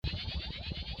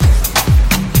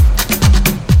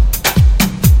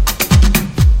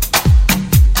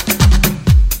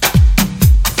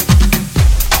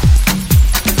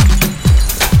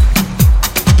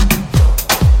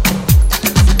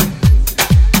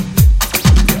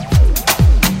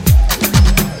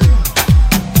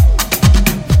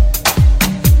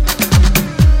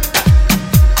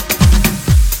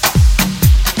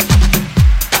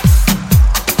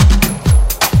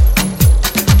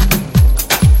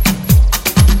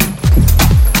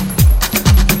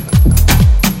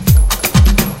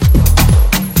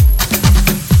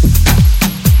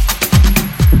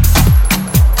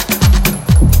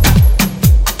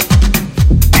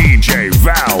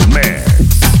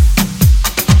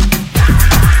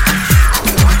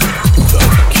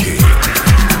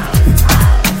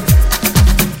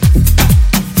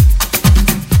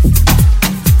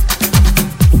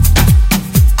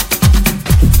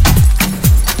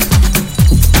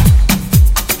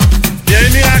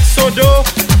sodo.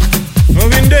 Nous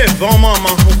venons devant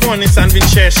maman, nous connaissons ça, nous venons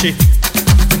chercher.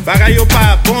 Bagay yo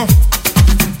pas bon.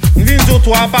 Nous venons dire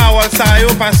trois paroles ça yo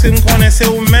parce que nous connaissons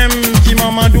ou même qui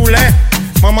maman douleur,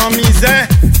 maman misère.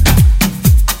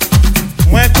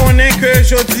 Moi connais que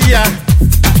jodi a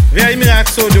vieille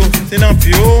miracle sodo, c'est dans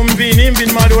pio, m'vini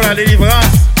demander la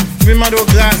délivrance, m'vini demander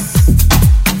grâce.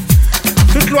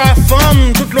 Toute loi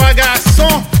femme, toute loi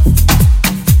garçon.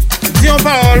 Dis une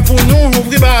parole pour nous,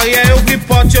 ouvrir barrière, ouvrir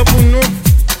porte pour nous.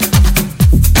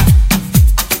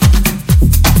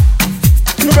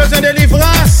 Nous besoin de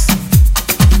délivrance.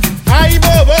 Aïe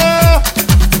bobo,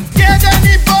 qu'est-ce que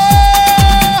ni bo?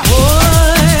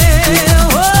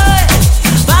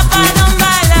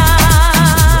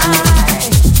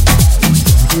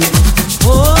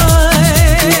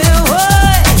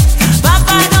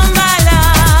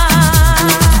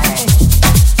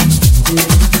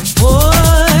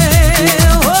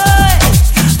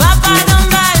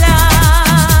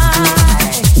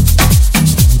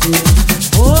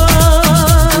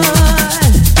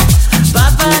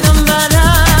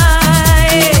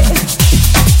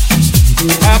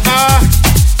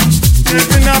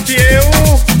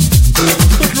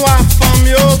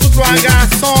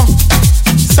 Garçon,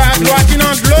 sa loi qui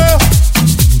dans de l'eau,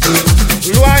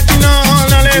 loi qui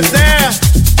dans les airs.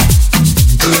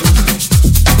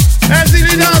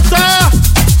 Exili dans ça,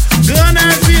 grand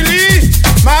exili,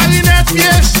 marinette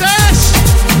pied sèche.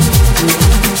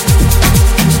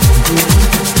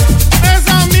 Mes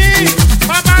amis,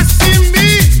 papa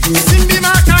Simbi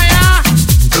Makaya.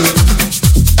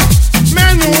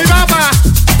 Mais nous, il va pas,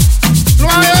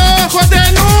 loyaux côté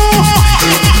nous.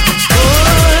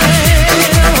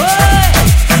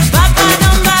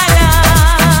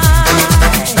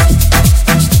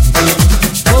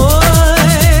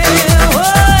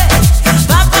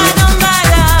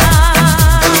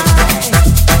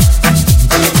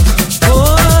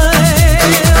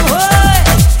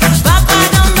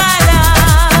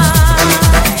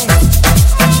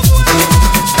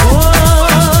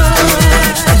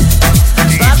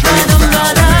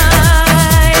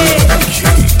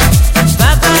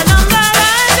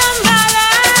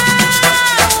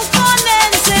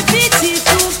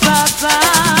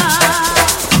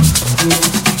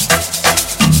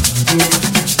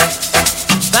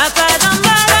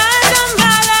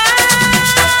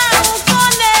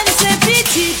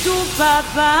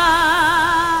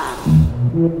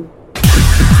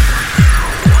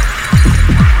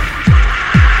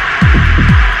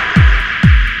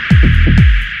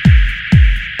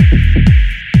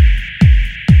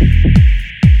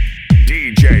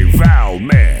 DJ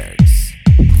Valmix,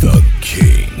 the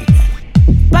king.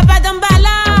 Papa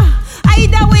Dambala,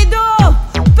 Aïda Wedo,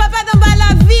 Papa Dambala,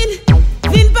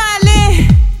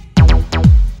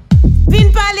 vin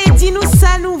parler, dis-nous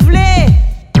ça nous voulait.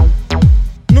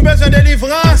 Nous besoin de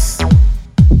délivrance.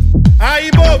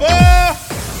 Aïe bobo,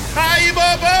 aïe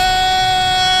bobo.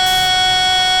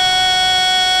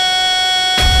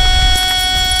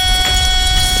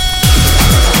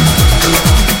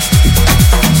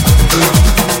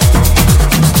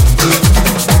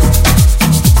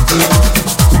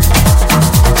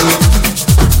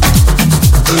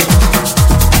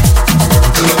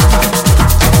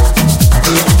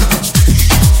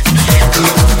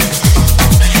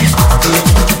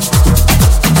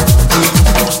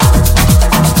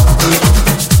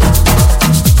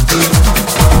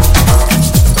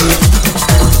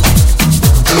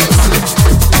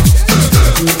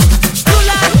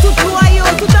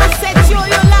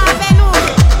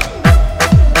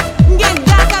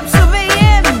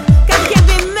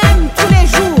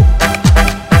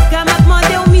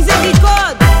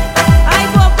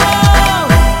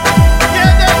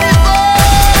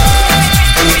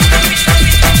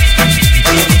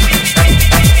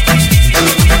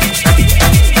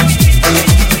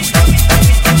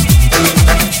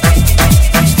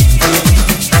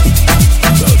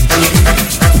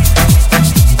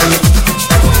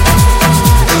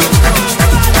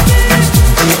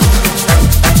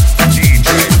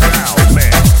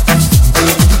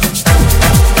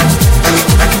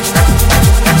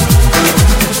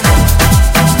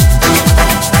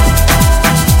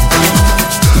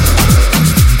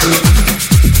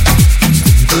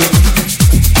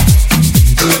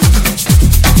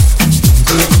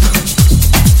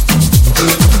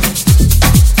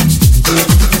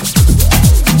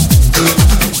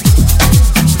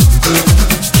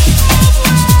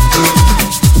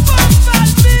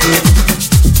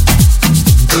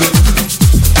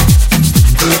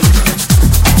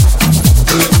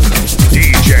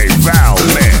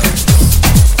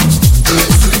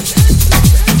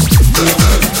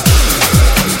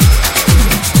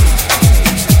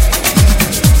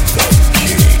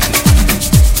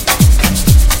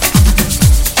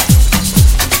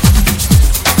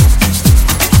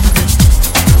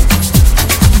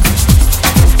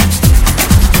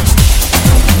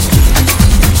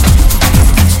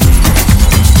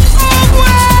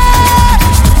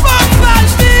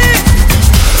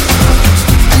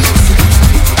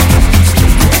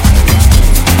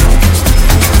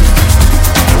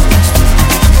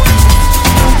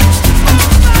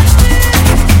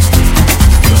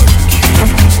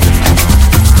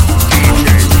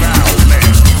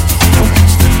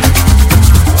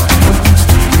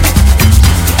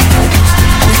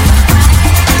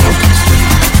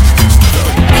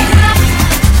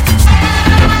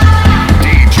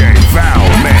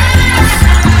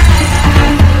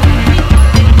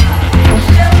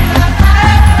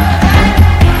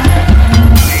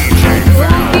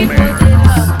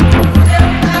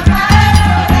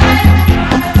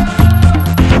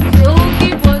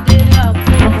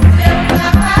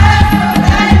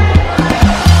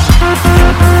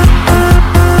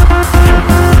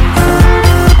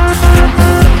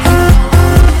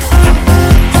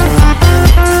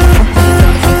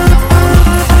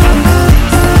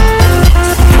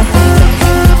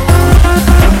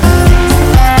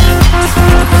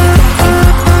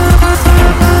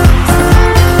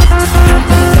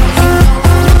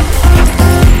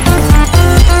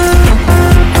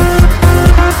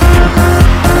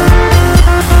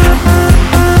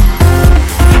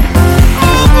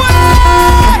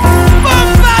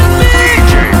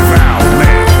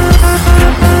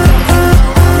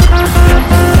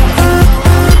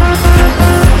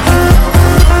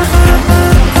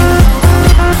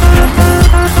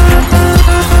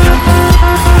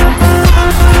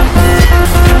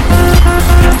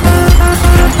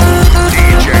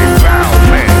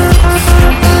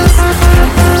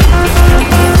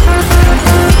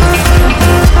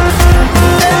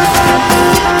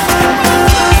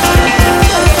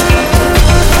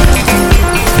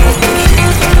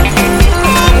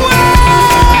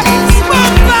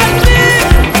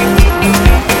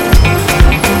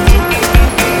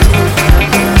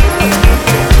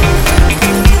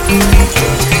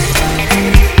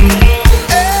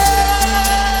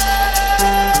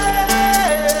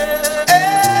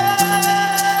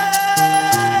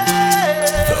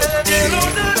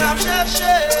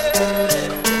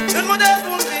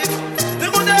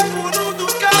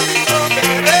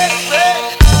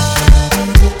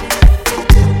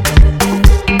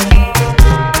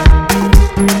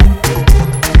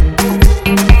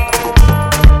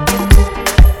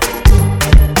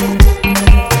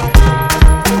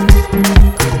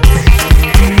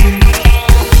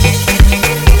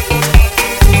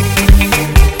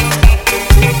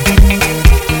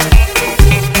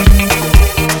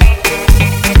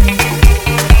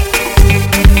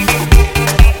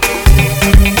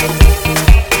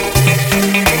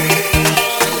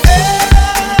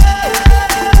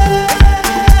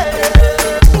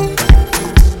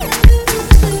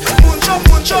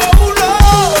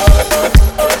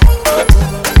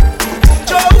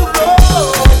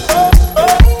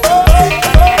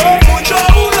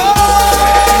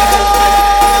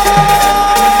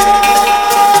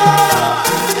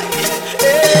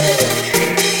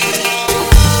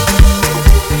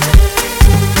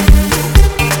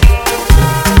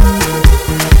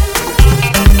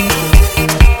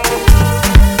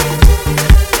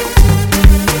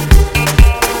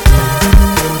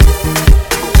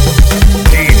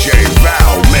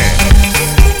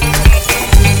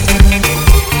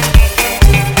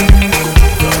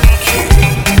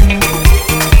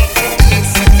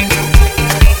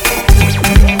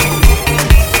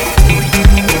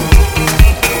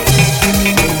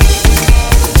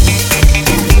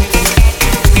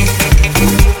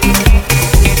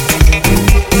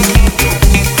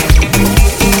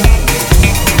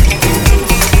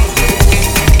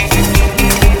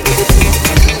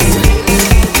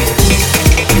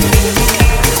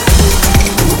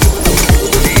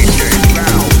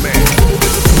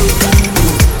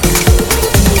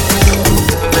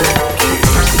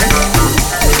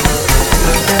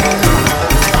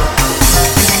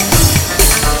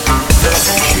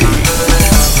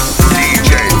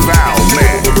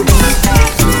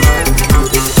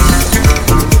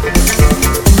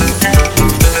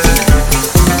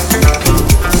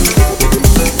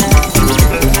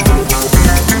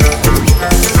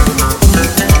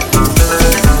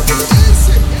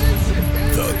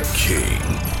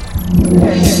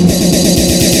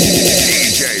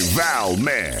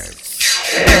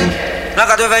 Dans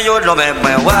 80 yo de l'homme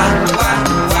moi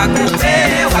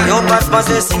yo pas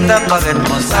penser si t'as pas fait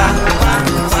comme ça.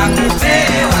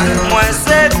 Moi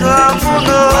c'est grand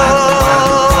monde.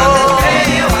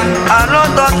 Allons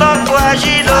t'entends quoi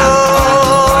Gilo.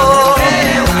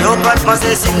 Yo pas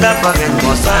penser si t'as pas fait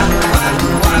comme ça.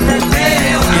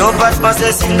 Yo pas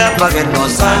penser si t'as pas fait comme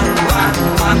ça.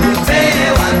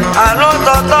 Allons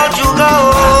t'entends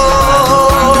Djougao.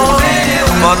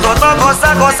 Bon t'entends comme ça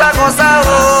oh.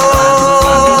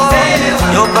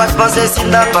 Yo pas penser si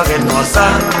t'as pas fait comme ça.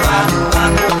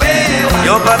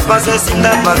 Yo pas penser si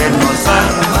t'as pas fait comme ça.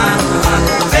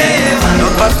 Yo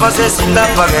pas penser si t'as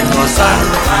pas fait comme ça.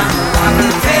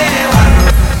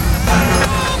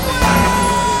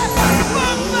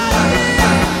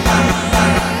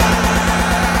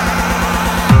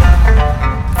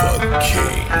 The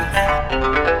King,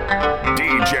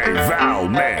 DJ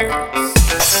Valmix.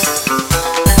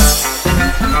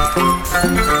 The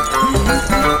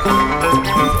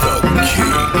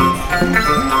King.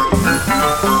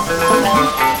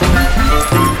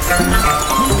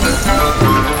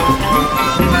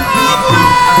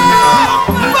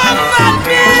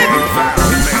 Valmix!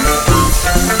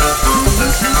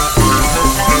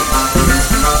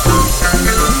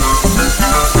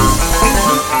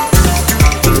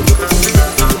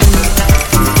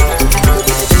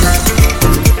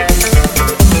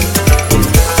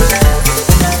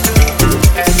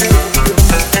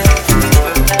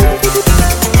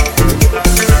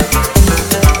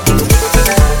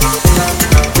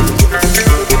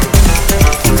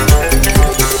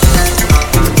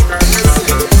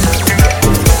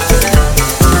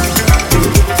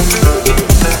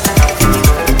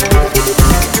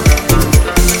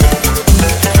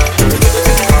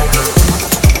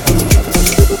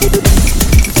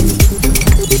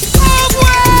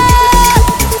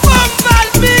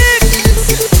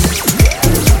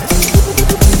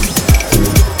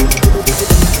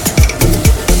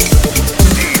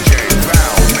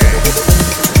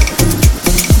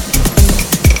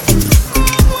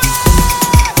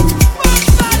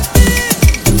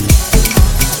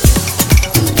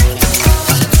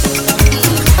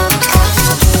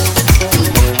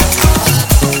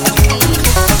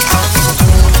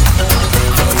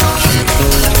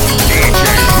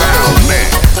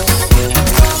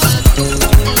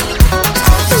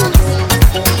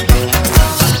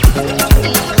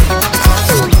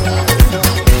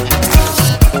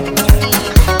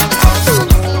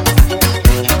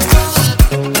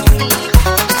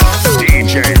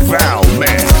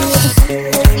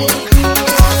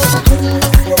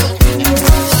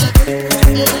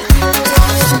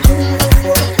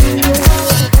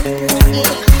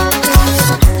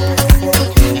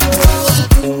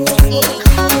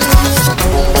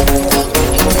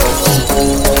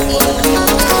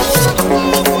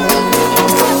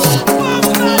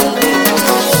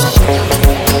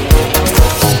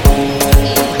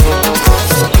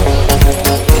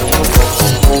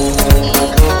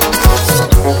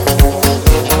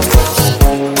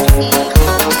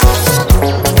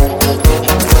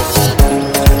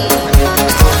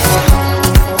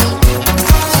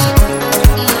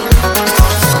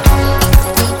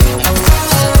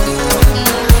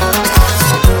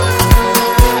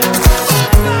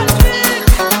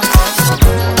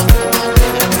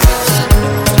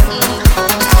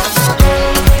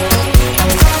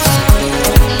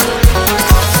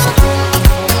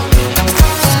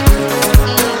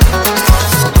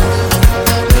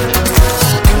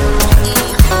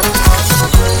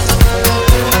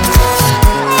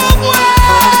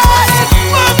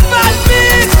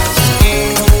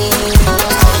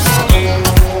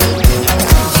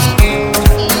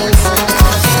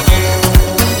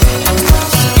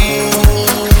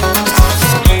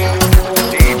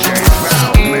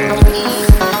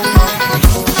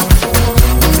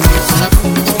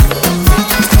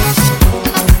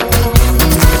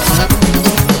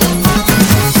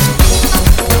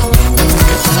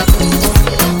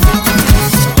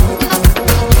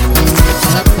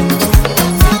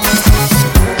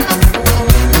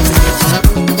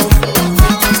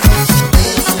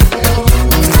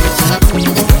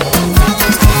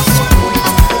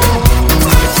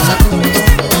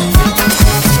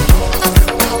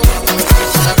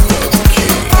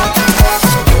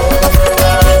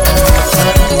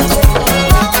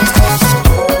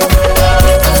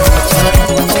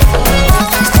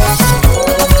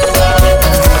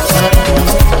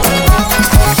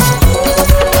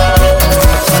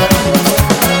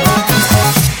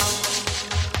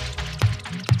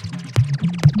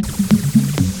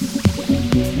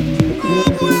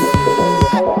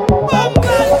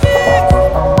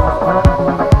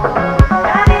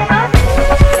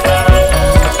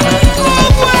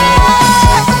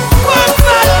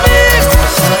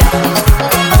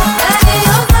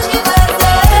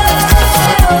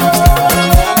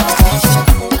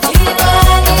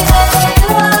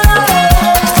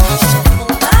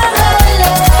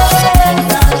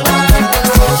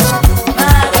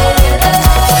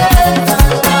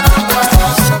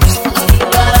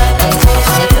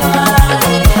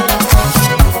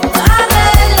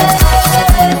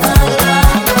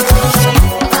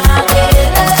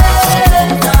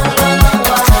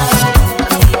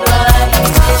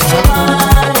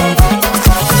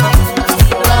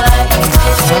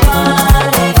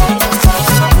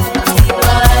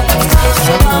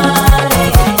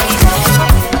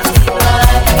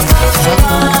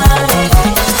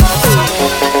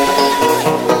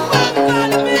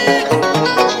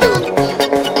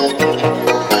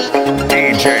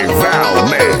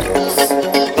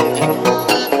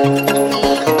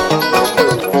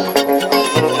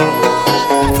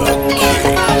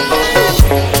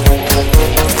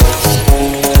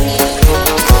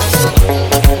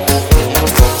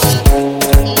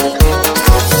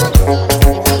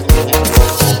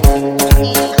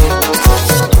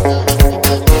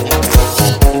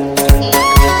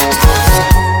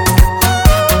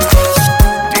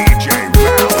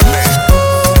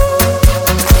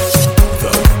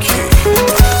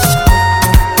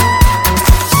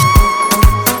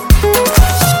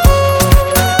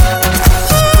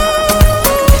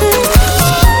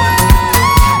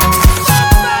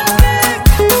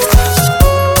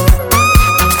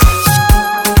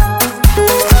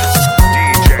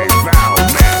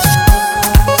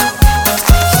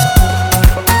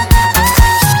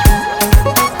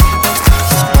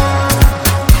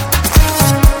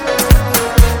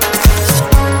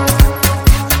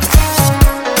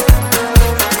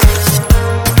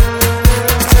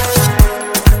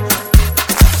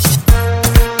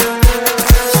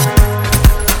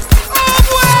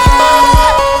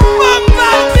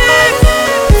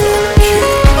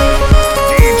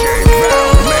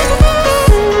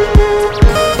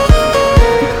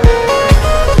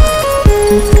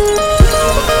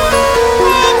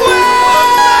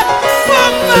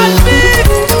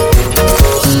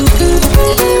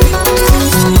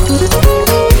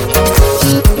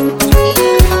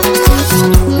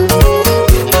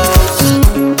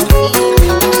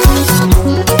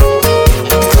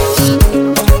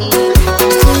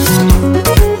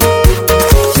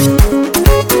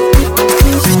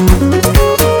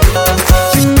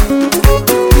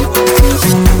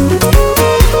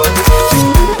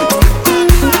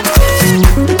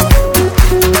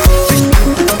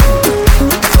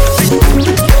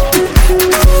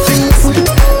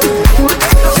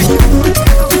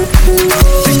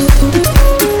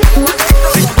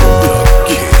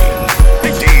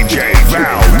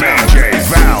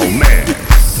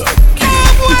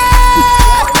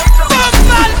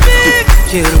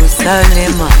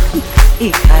 Jerusalema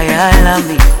ikhaya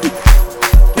lami,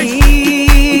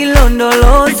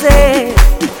 ilondoloze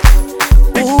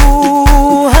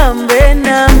uhambe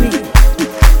nami,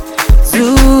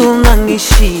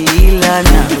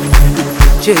 zungangishilana.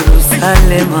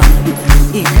 Jerusalema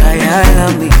ikhaya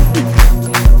lami,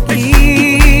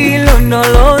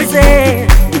 ilondoloze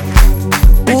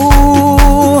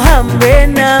uhambe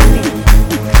nami,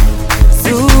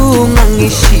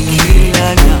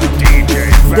 zungangishilana.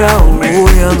 Dawo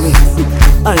yami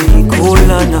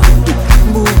ayikholana,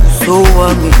 buso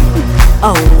wami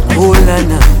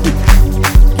awukholana.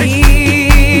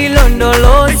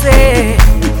 Ilondoloze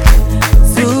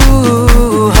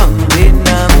zuhambe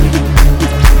nami.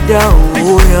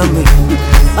 Dawo yami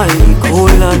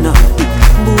ayikholana,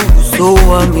 buso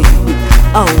wami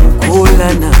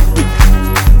awukholana.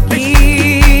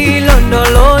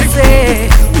 Ilondoloze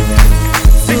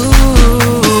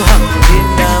zuhambe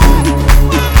nami.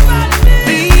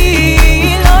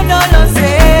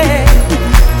 Ilondoloze,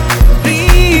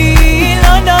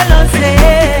 ilondoloze,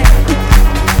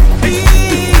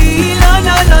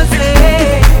 ilondoloze,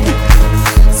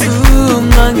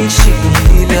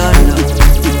 zungangishilana.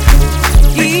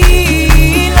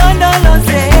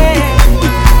 Ilondoloze,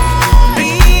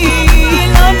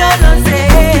 ilondoloze,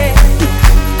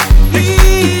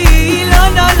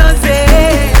 ilondoloze,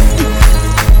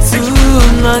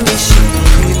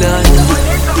 zungangishilana.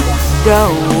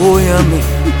 Dawo yami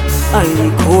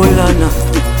ayikholana,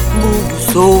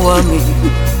 buso wami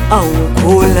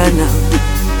awukholana.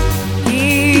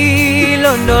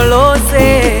 Ilondoloze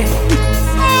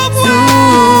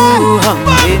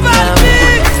zuhambe nami.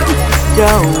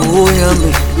 Dawo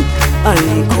yami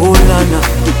ayikholana,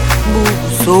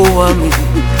 buso wami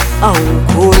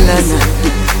awukholana.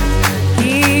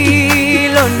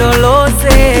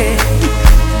 Ilondoloze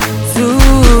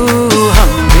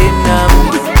zuhambe nami.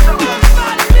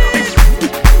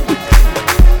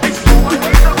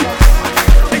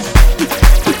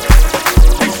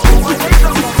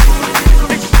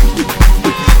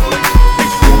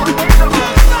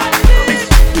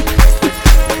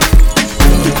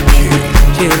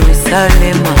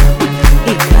 Jerusalema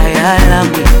ikhaya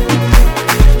lami,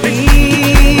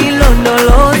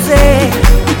 ilondoloze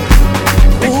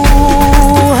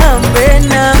uhambe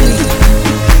nami,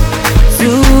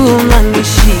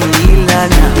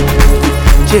 zungangishilana.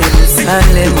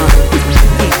 Jerusalema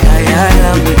ikhaya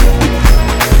lami,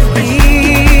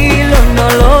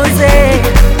 ilondoloze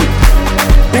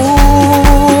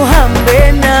uhambe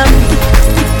nami,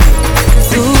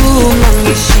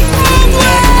 zungangishilana.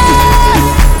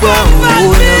 Dawo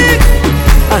yami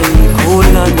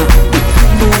ayikholana,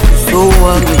 buso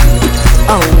wami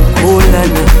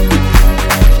awukholana.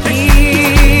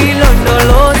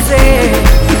 Ilondoloze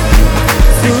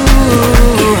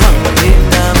zuhambe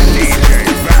nami. DJ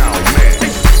Valmix,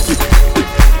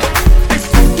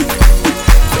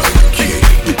 the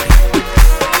king.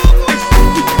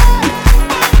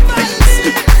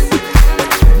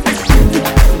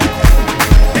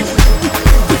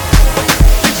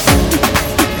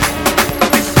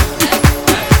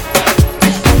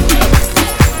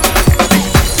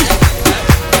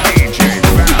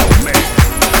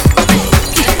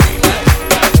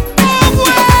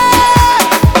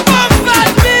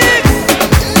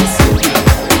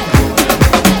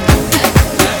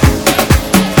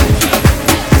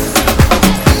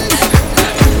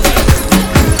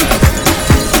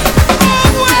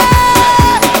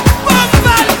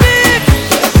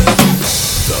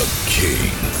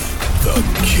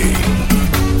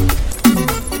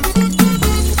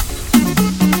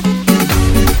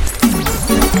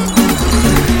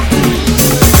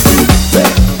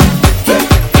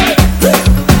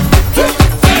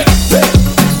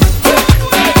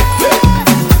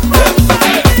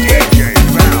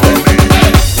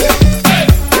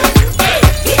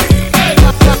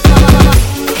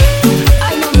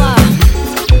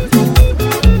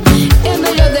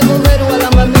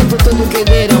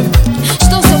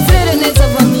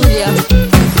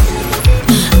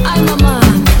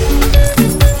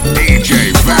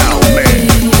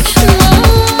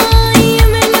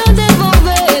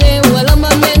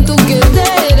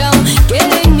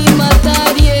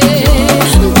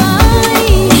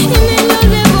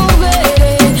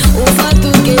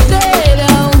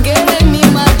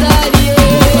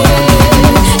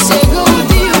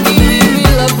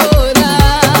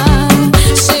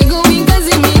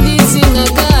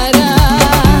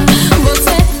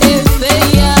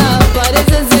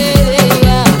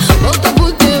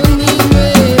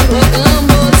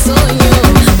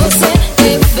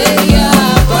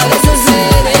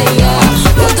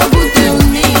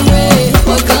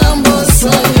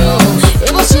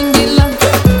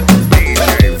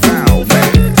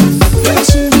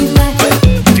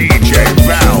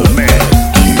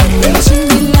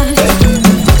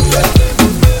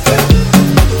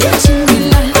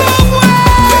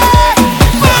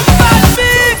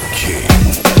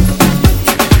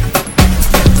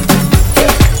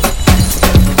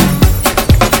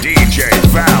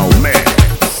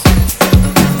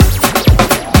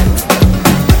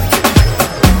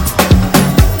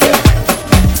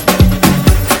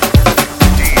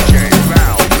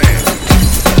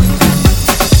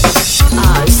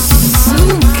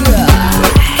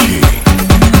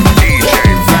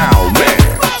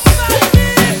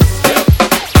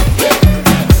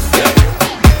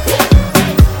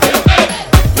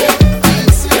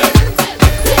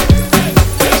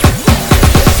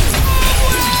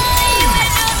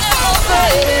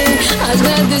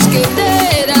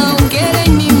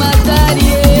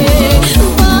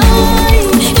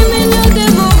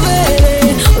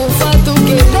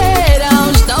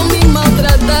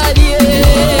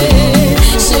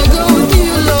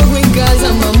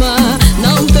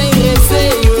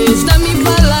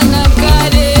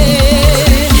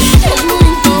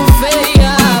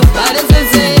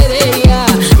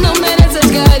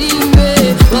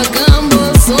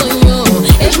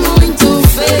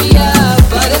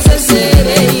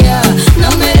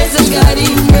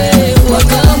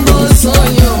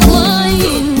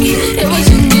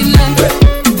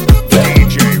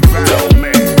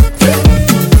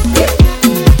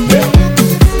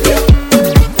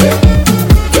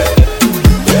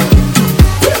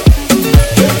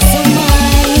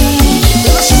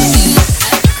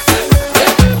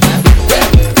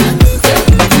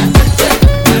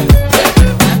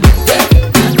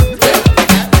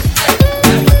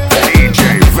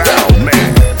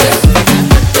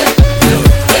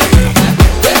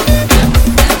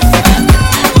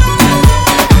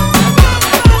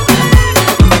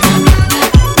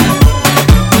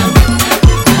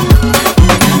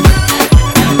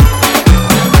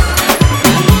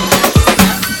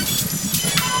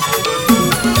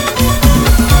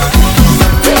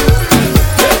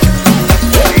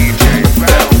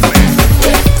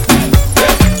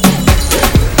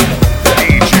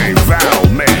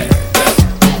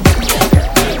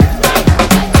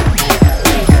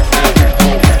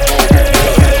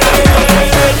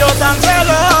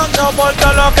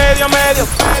 lo que Dios me dio.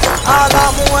 A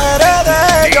las mujeres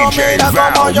de ellos, DJ mira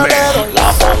como yo le doy.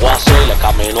 La pongo así, le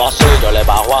camino así, yo le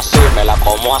bajo así, me la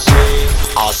como así.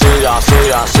 Así,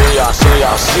 así, así, así,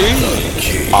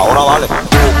 así. Ahora dale.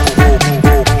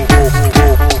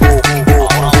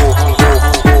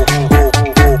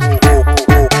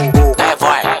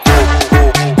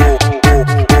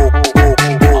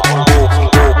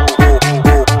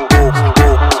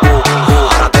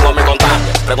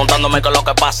 Preguntándome qué es lo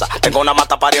que pasa. Tengo una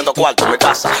mata pariendo cuarto en mi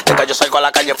casa. De que yo salgo a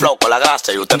la calle flow con la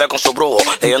grasa y ustedes con su brujo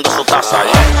leyendo su taza.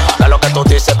 ¿Qué es lo que tú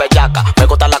dices, bellaca? Me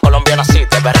gusta la colombiana así,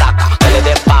 de berraca. Que le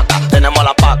den paca, tenemos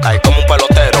la paca y como un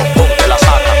pelotero, pum, te la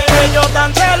saca. Ellos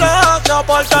tan celosos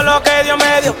por todo lo que Dios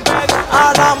me dio.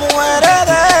 A las mujeres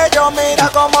de ellos, mira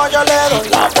como yo le doy.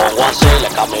 La pongo así, le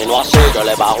camino así, yo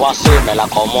le bajo así, me la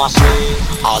como así.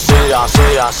 Así,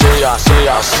 así, así, así,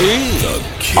 así.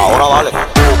 Ahora dale.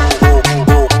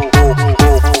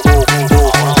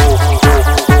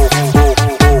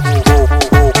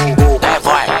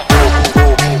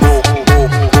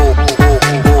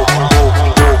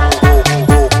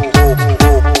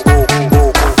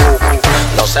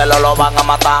 Lo van a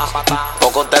matar,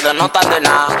 porque ustedes no están de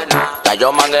nada. Ya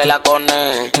yo mangué la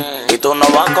corne y tú no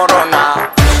vas a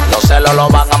coronar. Los celos lo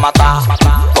van a matar,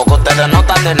 porque ustedes no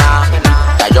están de nada.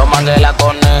 Ya yo mangué la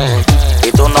corne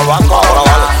y tú no vas a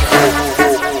coronar.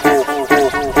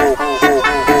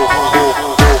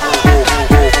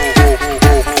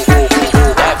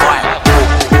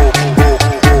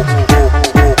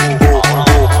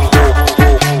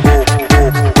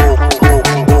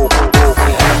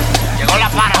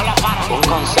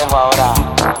 Ahora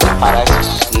para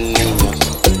esos niños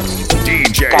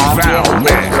DJ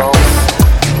Valmix.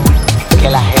 Que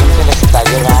la gente les está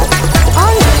llegando.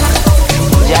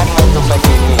 Ya no es tu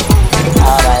pequeñito,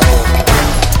 ahora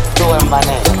es tu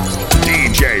embanera.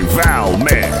 DJ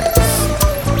Valmix.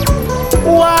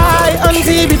 Why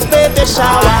until it's better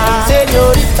shower,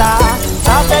 señorita.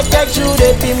 Ça fait quelques jours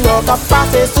depuis mon cap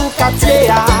passé sous quartier.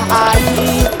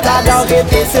 Aïe, ta dog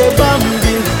était c'est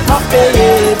bambi. M'a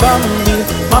payé bambi,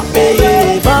 m'a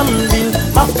payé bambi,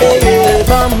 m'a payé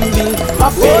bambi, m'a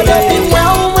payé. Depuis moi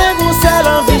ou moi vous seul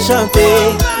envie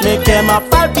chanter, mais qu'elle m'a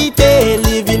palpité,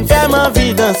 living fait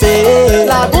m'envie danser.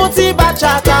 La boutique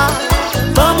bachata,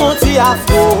 bon mon petit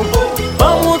afro,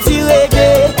 bon mon petit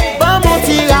reggae, bon mon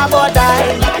petit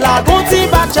rabodaille. La boutique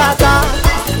bachata,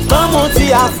 bon mon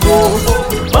petit afro,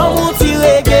 bon mon petit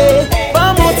reggae,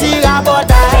 bon mon petit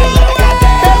rabodaille.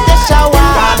 Bébé shower,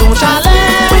 gadon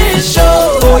chalet,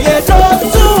 chaud, oye tout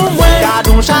sous moi.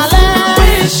 Gadon chalet,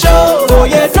 chaud,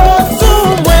 oye tout sous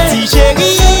moi. Si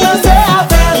chérie, on sait à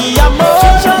faire, y a mot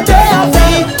chanter à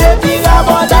faire. Depuis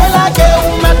rabodaille la gueule,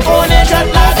 ou même qu'on est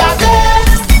jeune la garder.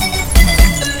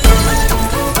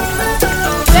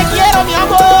 Te quiero mi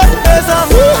amor, mes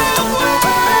amis.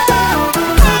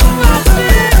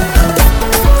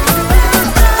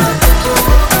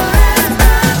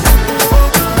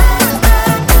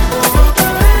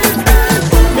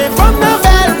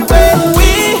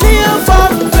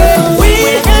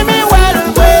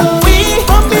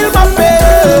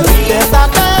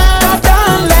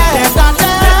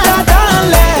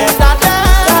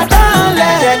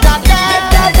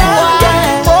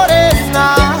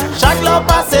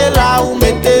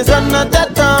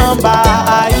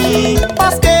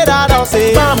 Parce que la danse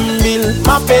bambil,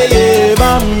 m'a payé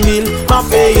bambil, m'a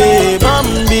payé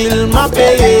bambil, m'a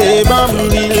payé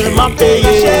bambil, m'a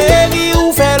payé. Chérie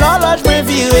ou fait l'horloge me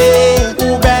virer,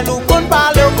 ou ben ou qu'on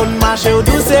parle ou qu'on marche ou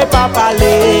douce pas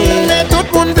parler. Mais tout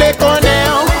le monde veut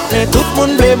connaître, mais tout le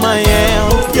monde veut moyen.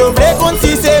 Yo veut qu'on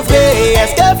si c'est vrai,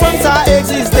 est-ce que comme ça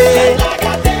existe?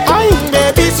 Aïe,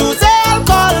 baby sous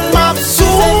alcool, m'a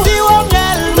sous, si au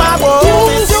miel, m'a beau,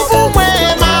 si vous moi,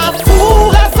 m'a fou,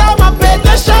 reste à ma pète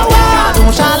de shower.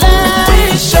 Gadon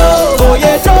chalet, chaud,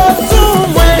 oye tout sous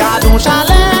moi. Gadon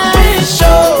chalet,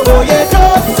 chaud, oye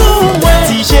tout sous moi.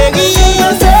 Si chérie,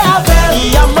 on sait à faire,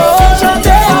 y a mot chanter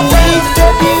à faire.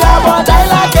 Depuis la bataille,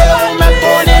 la gueule, même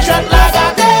qu'on est jeune, la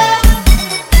garder.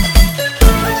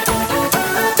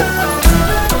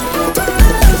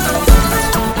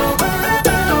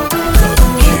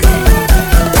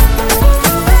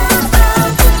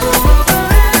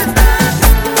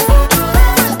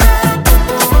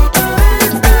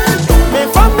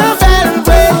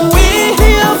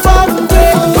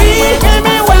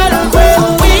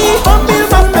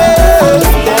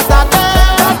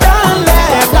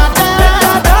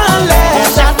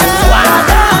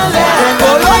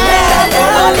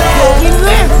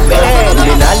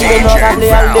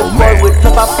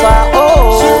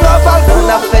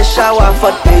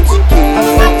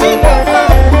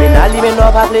 mais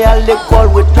non pas aller à l'école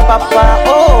with ton papa.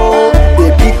 Oh,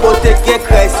 depuis côté qui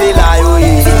crée c'est là yo.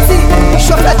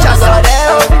 Chauffe la chasse.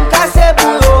 Cassé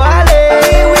boulot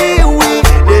allez. Oui oui.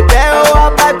 Les pères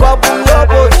ont pas quoi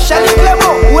boulot. Charlie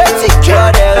Clément, où est-il que?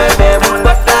 Même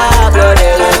pas ta,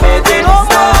 même des noms.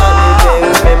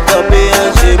 Même tomber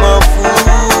un je m'en fous.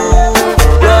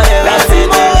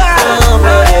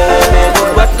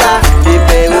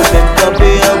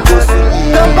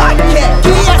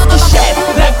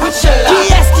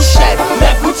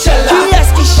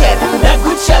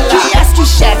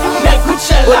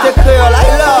 Côté créole,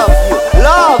 I love.